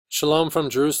Shalom from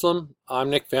Jerusalem.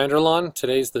 I'm Nick Vanderlaan.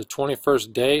 Today's the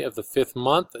 21st day of the 5th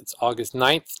month. It's August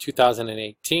 9th,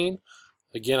 2018.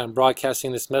 Again, I'm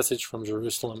broadcasting this message from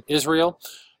Jerusalem, Israel.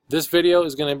 This video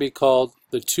is going to be called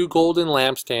The Two Golden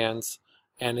Lampstands,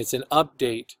 and it's an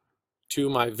update to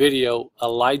my video,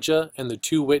 Elijah and the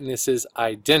Two Witnesses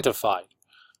Identified.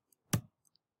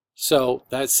 So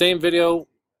that same video,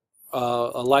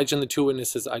 Elijah and the Two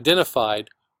Witnesses Identified,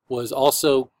 was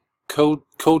also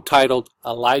co-titled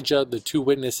Elijah, the Two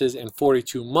Witnesses in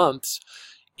 42 Months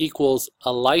equals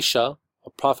Elisha,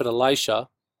 Prophet Elisha,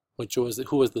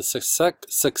 who was the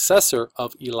successor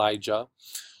of Elijah,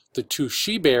 the two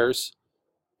she-bears,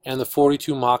 and the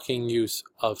 42 mocking youths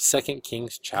of 2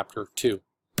 Kings chapter 2.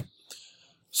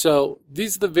 So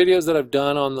these are the videos that I've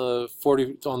done on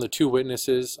the Two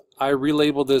Witnesses. I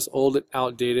relabeled this old and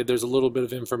outdated. There's a little bit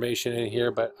of information in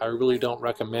here, but I really don't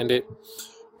recommend it.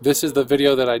 This is the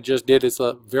video that I just did. It's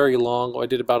very long. I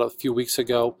did about a few weeks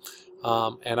ago,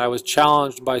 and I was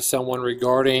challenged by someone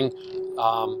regarding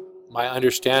my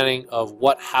understanding of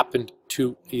what happened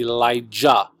to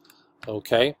Elijah.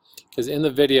 Okay, because in the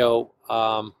video,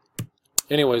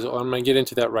 anyways, I'm going to get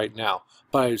into that right now.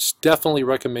 But I definitely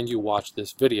recommend you watch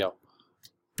this video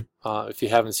if you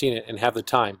haven't seen it and have the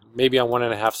time, maybe on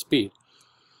 1.5 speed.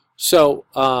 So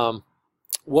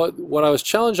what I was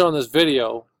challenged on this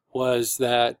video was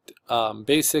that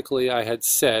basically I had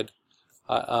said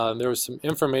there was some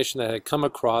information that I had come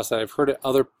across that I've heard at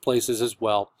other places as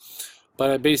well, but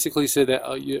I basically said that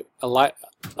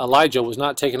Elijah was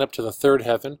not taken up to the third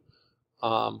heaven,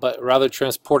 but rather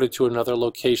transported to another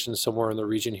location somewhere in the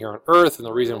region here on earth. And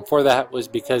the reason for that was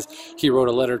because he wrote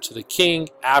a letter to the king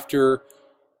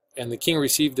and the king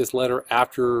received this letter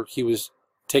after he was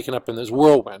taken up in this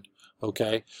whirlwind.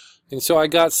 Okay, and so I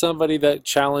got somebody that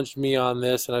challenged me on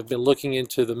this, and I've been looking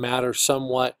into the matter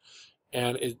somewhat,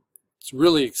 and it's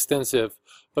really extensive.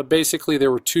 But basically there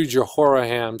were two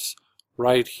Jehorahams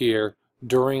right here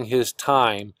during his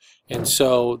time, and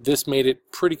so this made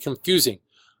it pretty confusing,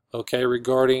 okay,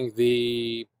 regarding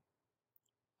the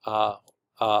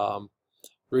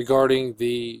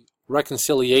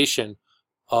reconciliation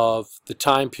of the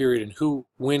time period and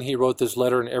when he wrote this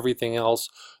letter and everything else.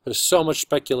 There's so much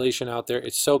speculation out there.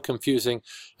 It's so confusing,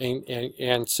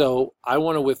 and so I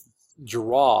want to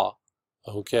withdraw,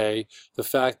 okay, the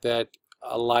fact that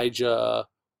Elijah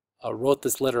wrote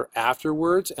this letter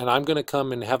afterwards, and I'm going to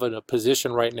come and have a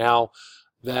position right now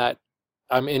that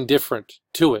I'm indifferent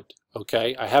to it.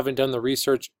 Okay, I haven't done the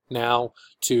research now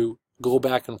to go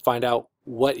back and find out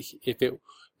what if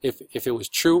it was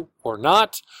true or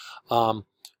not.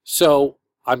 So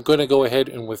I'm going to go ahead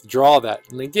and withdraw that.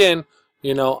 And again,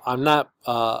 you know, I'm not.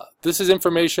 This is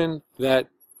information that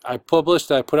I published,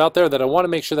 that I put out there, that I want to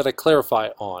make sure that I clarify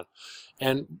on.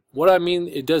 And what I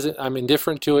mean, I'm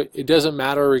indifferent to it. It doesn't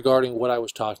matter regarding what I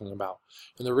was talking about.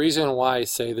 And the reason why I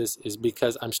say this is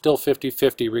because I'm still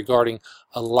 50-50 regarding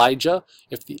Elijah,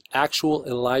 if the actual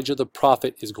Elijah the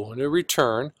prophet is going to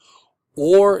return,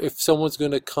 or if someone's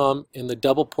going to come in the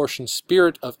double portion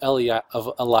spirit of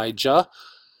Elijah.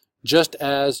 Just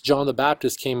as John the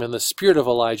Baptist came in the spirit of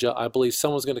Elijah, I believe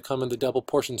someone's going to come in the double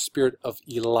portion spirit of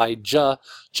Elijah,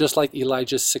 just like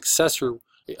Elijah's successor,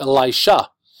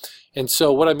 Elisha. And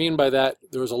so what I mean by that,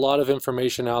 there was a lot of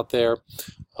information out there.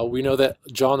 We know that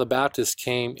John the Baptist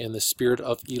came in the spirit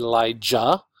of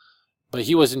Elijah, but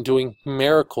he wasn't doing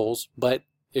miracles. But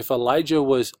if Elijah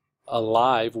was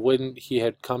alive, wouldn't he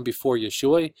had come before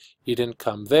Yeshua? He didn't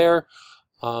come there.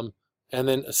 And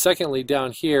then secondly,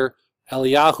 down here,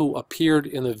 Eliyahu appeared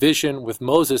in the vision with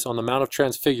Moses on the Mount of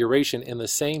Transfiguration in the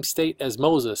same state as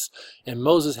Moses, and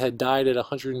Moses had died at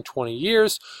 120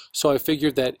 years, so I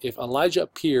figured that if Elijah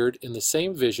appeared in the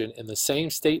same vision in the same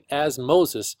state as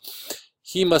Moses,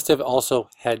 he must have also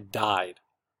had died.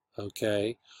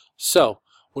 Okay, so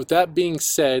with that being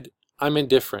said, I'm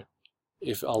indifferent.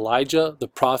 If Elijah the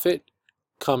prophet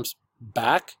comes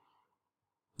back,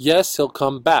 yes, he'll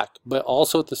come back, but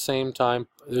also at the same time,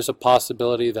 there's a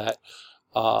possibility that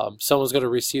someone's going to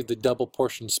receive the double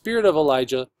portion spirit of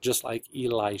Elijah, just like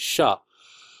Elisha.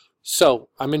 So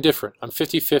I'm indifferent. I'm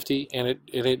 50-50, and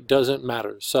it doesn't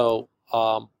matter. So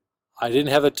I didn't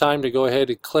have the time to go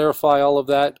ahead and clarify all of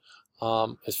that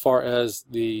as far as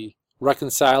the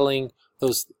reconciling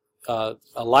those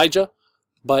Elijah,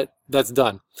 but that's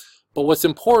done. But what's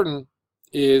important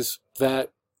is that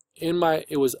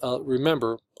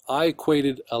remember, I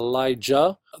equated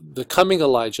Elijah, the coming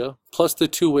Elijah, plus the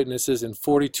two witnesses in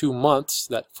 42 months,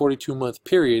 that 42-month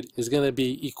period, is going to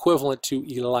be equivalent to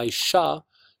Elisha,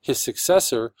 his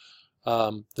successor,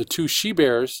 the two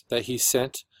she-bears that he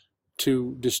sent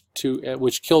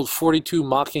which killed 42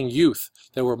 mocking youth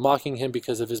that were mocking him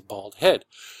because of his bald head,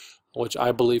 which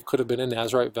I believe could have been a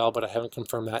Nazirite vow, but I haven't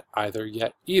confirmed that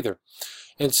either.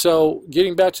 And so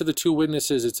getting back to the two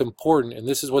witnesses, it's important, and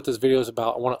this is what this video is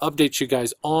about. I want to update you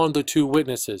guys on the two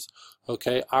witnesses.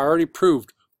 Okay, I already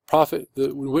proved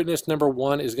the witness number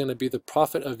one is going to be the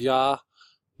prophet of Yah,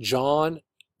 John,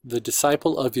 the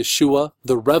disciple of Yeshua,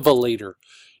 the revelator.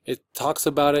 It talks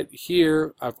about it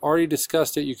here. I've already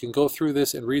discussed it. You can go through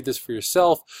this and read this for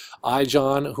yourself. I,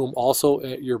 John, whom also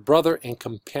your brother and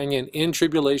companion in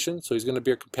tribulation. So he's going to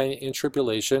be a companion in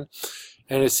tribulation.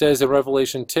 And it says in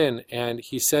Revelation 10, and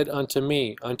he said unto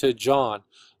me, unto John,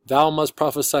 thou must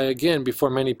prophesy again before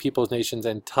many peoples, nations,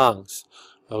 and tongues.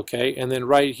 Okay, and then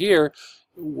right here,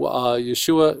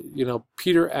 Yeshua,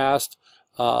 Peter asked,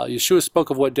 Yeshua spoke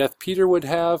of what death Peter would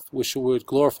have, which would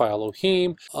glorify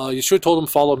Elohim. Yeshua told him,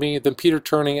 follow me. Then Peter,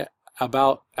 turning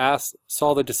about,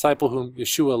 saw the disciple whom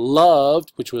Yeshua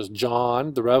loved, which was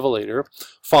John, the revelator,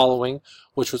 following,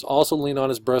 which was also leaned on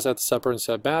his breast at the supper, and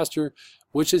said, Master,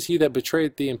 which is he that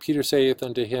betrayed thee? And Peter saith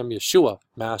unto him, Yeshua,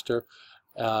 Master.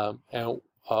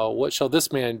 What shall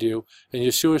this man do? And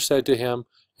Yeshua said to him,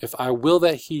 if I will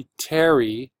that he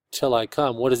tarry till I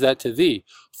come, what is that to thee?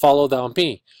 Follow thou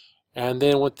me. And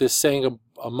then with this saying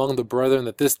among the brethren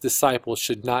that this disciple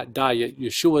should not die, yet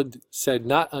Yeshua said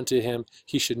not unto him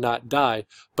he should not die,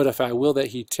 but if I will that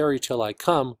he tarry till I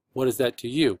come, what is that to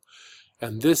you?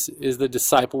 And this is the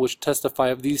disciple which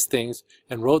testified of these things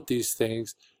and wrote these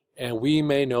things, and we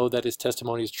may know that his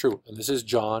testimony is true. And this is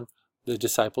John, the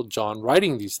disciple John,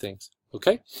 writing these things.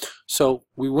 Okay, so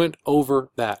we went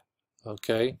over that.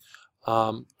 Okay,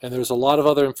 and there's a lot of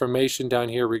other information down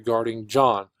here regarding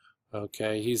John.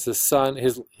 Okay, he's the son.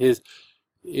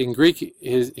 In Greek,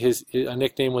 his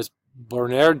nickname was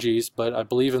Boanerges, but I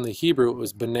believe in the Hebrew it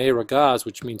was Bnei Ragaz,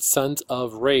 which means sons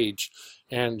of rage.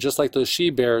 And just like those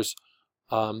she-bears,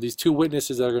 these two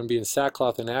witnesses that are going to be in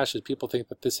sackcloth and ashes, people think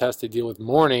that this has to deal with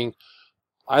mourning.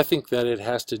 I think that it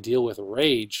has to deal with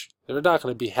rage. They're not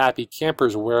going to be happy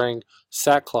campers wearing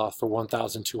sackcloth for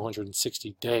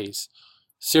 1,260 days.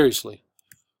 Seriously.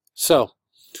 So,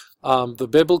 the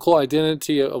biblical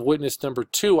identity of witness number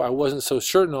two, I wasn't so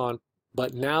certain on,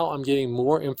 but now I'm getting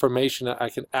more information that I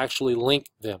can actually link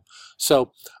them.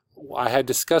 So, I had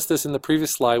discussed this in the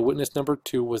previous slide. Witness number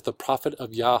two was the prophet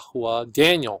of Yahweh,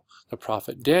 Daniel, the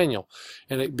prophet Daniel.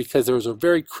 And because there was a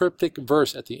very cryptic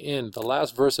verse at the end, the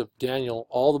last verse of Daniel,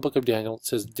 all the book of Daniel, it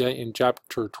says in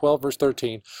chapter 12, verse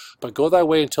 13, but go thy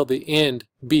way until the end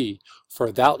be,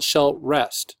 for thou shalt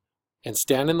rest, and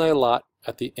stand in thy lot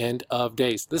at the end of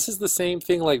days. This is the same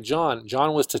thing like John.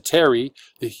 John was to tarry.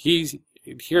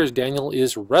 Here's Daniel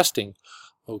is resting.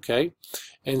 Okay?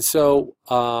 And so,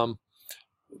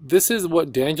 this is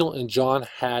what Daniel and John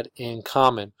had in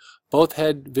common. Both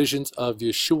had visions of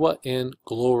Yeshua in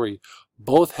glory.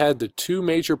 Both had the two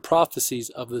major prophecies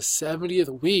of the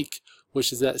 70th week,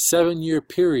 which is that 7-year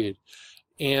period,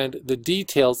 and the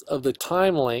details of the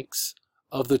time lengths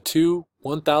of the two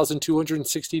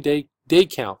 1,260 day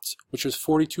counts, which was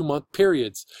 42-month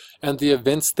periods, and the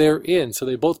events therein. So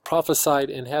they both prophesied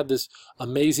and had this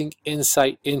amazing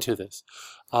insight into this.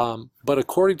 But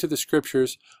according to the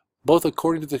scriptures, both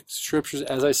according to the scriptures,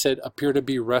 as I said, appear to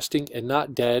be resting and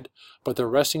not dead, but they're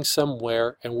resting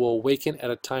somewhere and will awaken at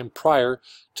a time prior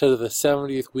to the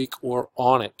 70th week or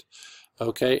on it.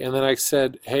 Okay, and then I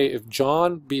said, hey, if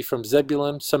John be from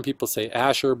Zebulun, some people say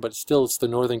Asher, but still it's the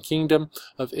northern kingdom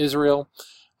of Israel,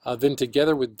 then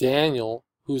together with Daniel,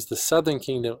 who's the southern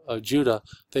kingdom of Judah,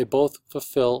 they both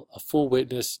fulfill a full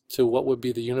witness to what would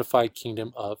be the unified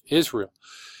kingdom of Israel.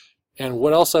 And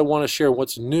what else I want to share,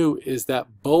 what's new, is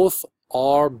that both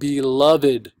are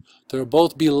beloved. They're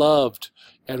both beloved.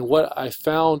 And what I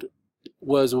found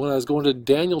was when I was going to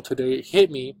Daniel today, it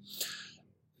hit me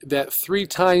that 3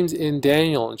 times in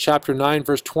Daniel, in chapter 9,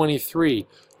 verse 23,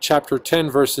 chapter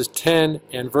 10, verses 10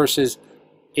 and verses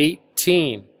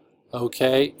 18,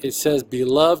 okay, it says,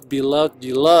 beloved, beloved,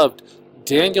 beloved.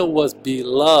 Daniel was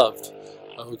beloved,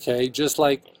 okay, just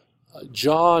like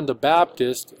John the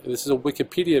Baptist. This is a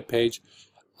Wikipedia page,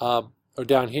 or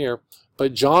down here,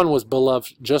 but John was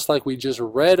beloved just like we just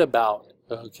read about,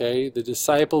 okay, the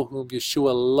disciple whom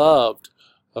Yeshua loved,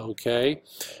 okay,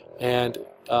 and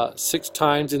 6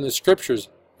 times in the scriptures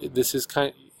this is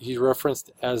he's referenced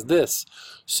as this.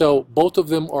 So both of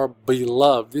them are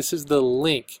beloved. This is the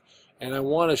link, and I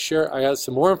want to share, I have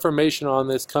some more information on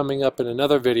this coming up in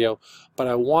another video, but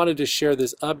I wanted to share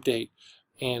this update.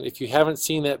 And if you haven't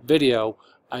seen that video,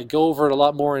 I go over it a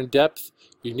lot more in depth.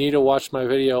 You need to watch my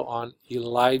video on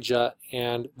Elijah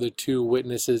and the two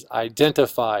witnesses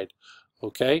identified.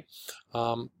 Okay?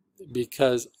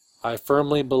 because I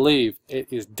firmly believe it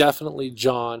is definitely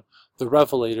John the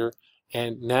Revelator.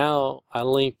 And now I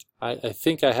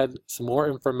think I had some more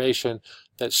information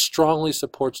that strongly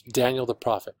supports Daniel the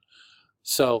prophet.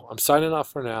 So I'm signing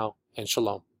off for now, and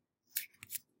shalom.